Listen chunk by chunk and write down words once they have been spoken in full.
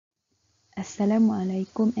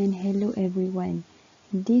Assalamualaikum and hello everyone.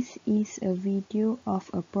 This is a video of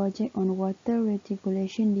a project on water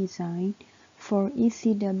reticulation design for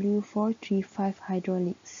EC2205C3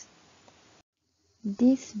 hydraulics.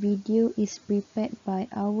 This video is prepared by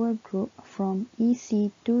our group from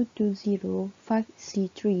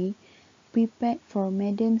EC2205C3, prepared for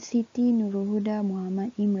Madam Siti Nurulhuda Muhammad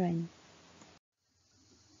Imran.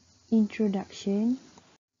 Introduction.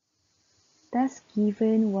 Task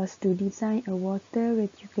given was to design a water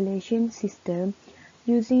reticulation system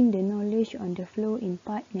using the knowledge on the flow in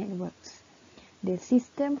pipe networks. The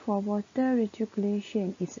system for water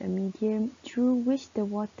reticulation is a medium through which the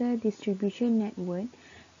water distribution network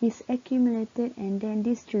is accumulated and then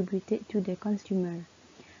distributed to the consumer.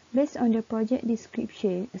 Based on the project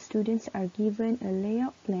description, students are given a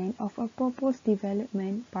layout plan of a proposed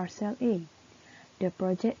development parcel A. The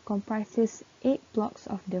project comprises 8 blocks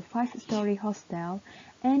of the 5-story hostel,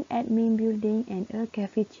 an admin building and a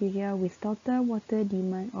cafeteria with total water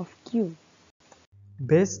demand of Q.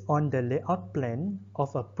 Based on the layout plan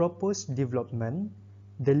of a proposed development,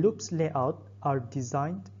 the loops layout are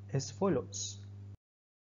designed as follows.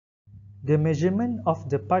 The measurement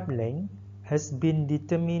of the pipe length has been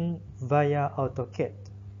determined via AutoCAD.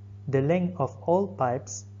 The length of all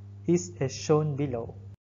pipes is as shown below.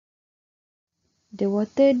 The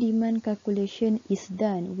water demand calculation is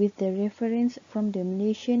done with the reference from the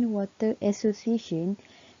Malaysian Water Association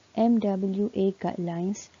MWA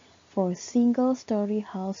guidelines for single-story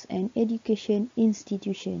house and education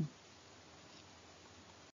institution.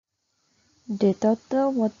 The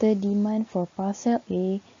total water demand for parcel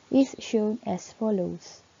A is shown as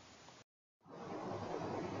follows.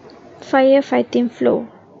 Firefighting flow.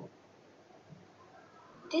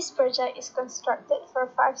 This project is constructed for a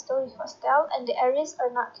 5-story hostel and the areas are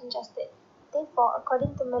not congested. Therefore,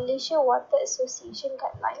 according to Malaysia Water Association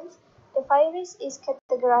guidelines, the fire risk is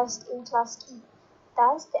categorized in Class E.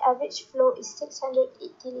 Thus, the average flow is 680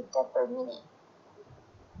 liters per minute.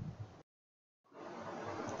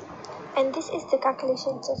 And this is the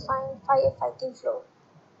calculation to find firefighting flow.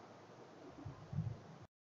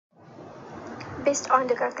 Based on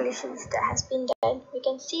the calculations that has been done, we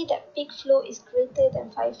can see that peak flow is greater than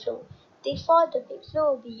fire flow. Therefore, the peak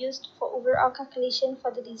flow will be used for overall calculation for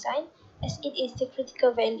the design as it is the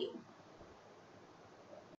critical value.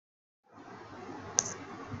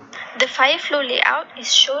 The fire flow layout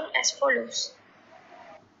is shown as follows.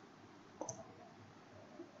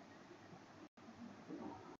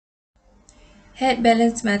 Head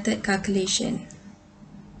balance method calculation.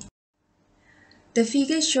 The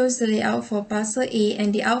figure shows the layout for parcel A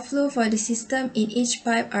and the outflow for the system in each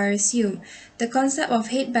pipe are assumed. The concept of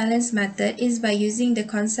head balance method is by using the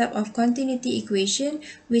concept of continuity equation,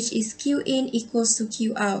 which is Q in equals to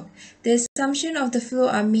Q out. The assumption of the flow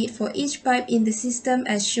are made for each pipe in the system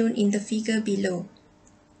as shown in the figure below.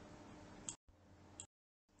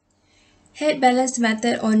 Head balance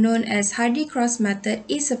method, or known as Hardy-Cross method,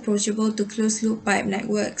 is approachable to closed-loop pipe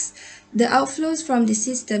networks. The outflows from the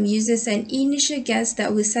system uses an initial gas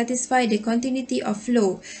that will satisfy the continuity of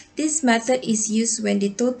flow. This method is used when the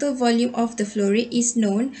total volume of the flow rate is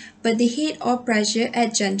known, but the head or pressure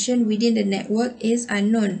at junction within the network is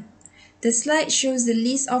unknown. The slide shows the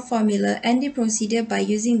list of formula and the procedure by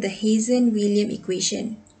using the Hazen-Williams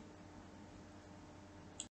equation.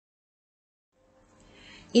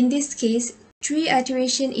 In this case, 3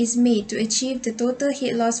 iterations is made to achieve the total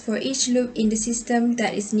head loss for each loop in the system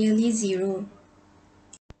that is nearly zero.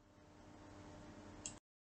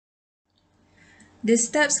 The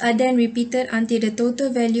steps are then repeated until the total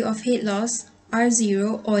value of head loss are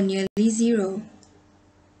 0 or nearly 0.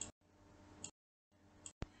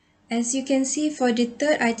 As you can see, for the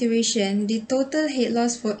third iteration, the total head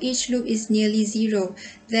loss for each loop is nearly 0.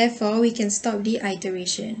 Therefore, we can stop the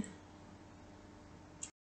iteration.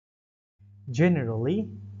 Generally,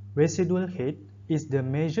 residual head is the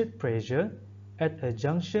measured pressure at a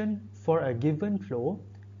junction for a given flow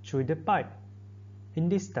through the pipe. In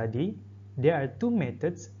this study, there are 2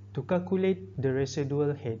 methods to calculate the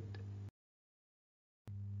residual head.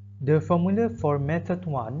 The formula for method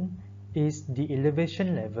 1 is the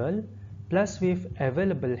elevation level plus with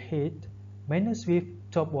available head minus with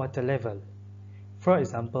top water level. For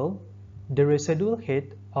example, the residual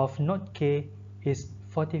head of node K is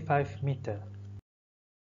 45 meter.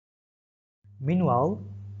 Meanwhile,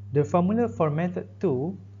 the formula for method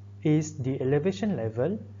 2 is the elevation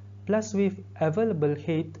level plus with available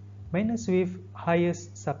head minus with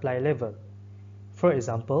highest supply level. For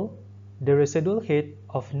example, the residual head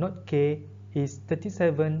of node K is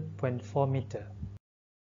 37.4 meter.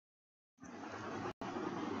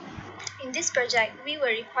 In this project, we were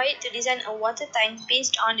required to design a water tank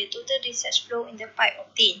based on the total discharge flow in the pipe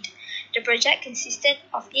obtained. The project consisted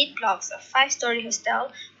of 8 blocks of 5-story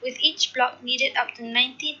hostel, with each block needed up to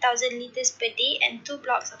 90,000 liters per day and 2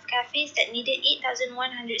 blocks of cafes that needed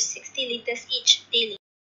 8,160 liters each daily.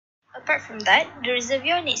 Apart from that, the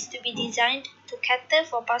reservoir needs to be designed to cater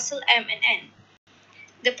for parcel M and N.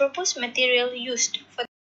 The proposed material used for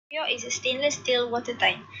the reservoir is a stainless steel water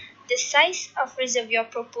tank. The size of reservoir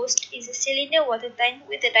proposed is a cylinder water tank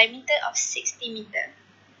with a diameter of 60 meters.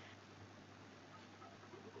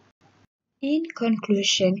 In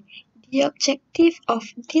conclusion, the objectives of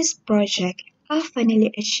this project are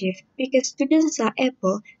finally achieved because students are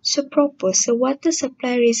able to propose a water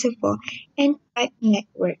supply reservoir and pipe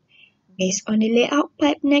network. Based on the layout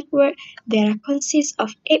pipe network, there consists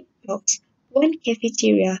of 8 blocks, 1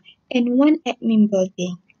 cafeteria, and 1 admin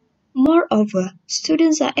building. Moreover,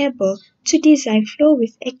 students are able to design flow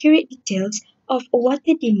with accurate details of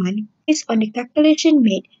water demand based on the calculation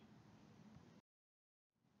made.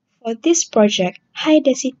 For this project,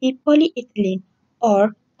 high-density polyethylene,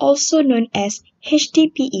 or also known as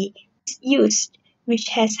HDPE, is used, which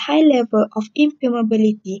has high level of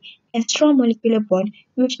impermeability and strong molecular bond,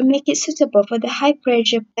 which make it suitable for the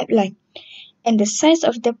high-pressure pipeline. And the size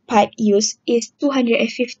of the pipe used is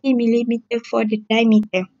 250 mm for the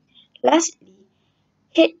diameter. Lastly,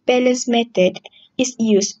 head balance method is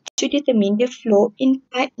used to determine the flow in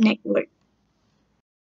pipe network.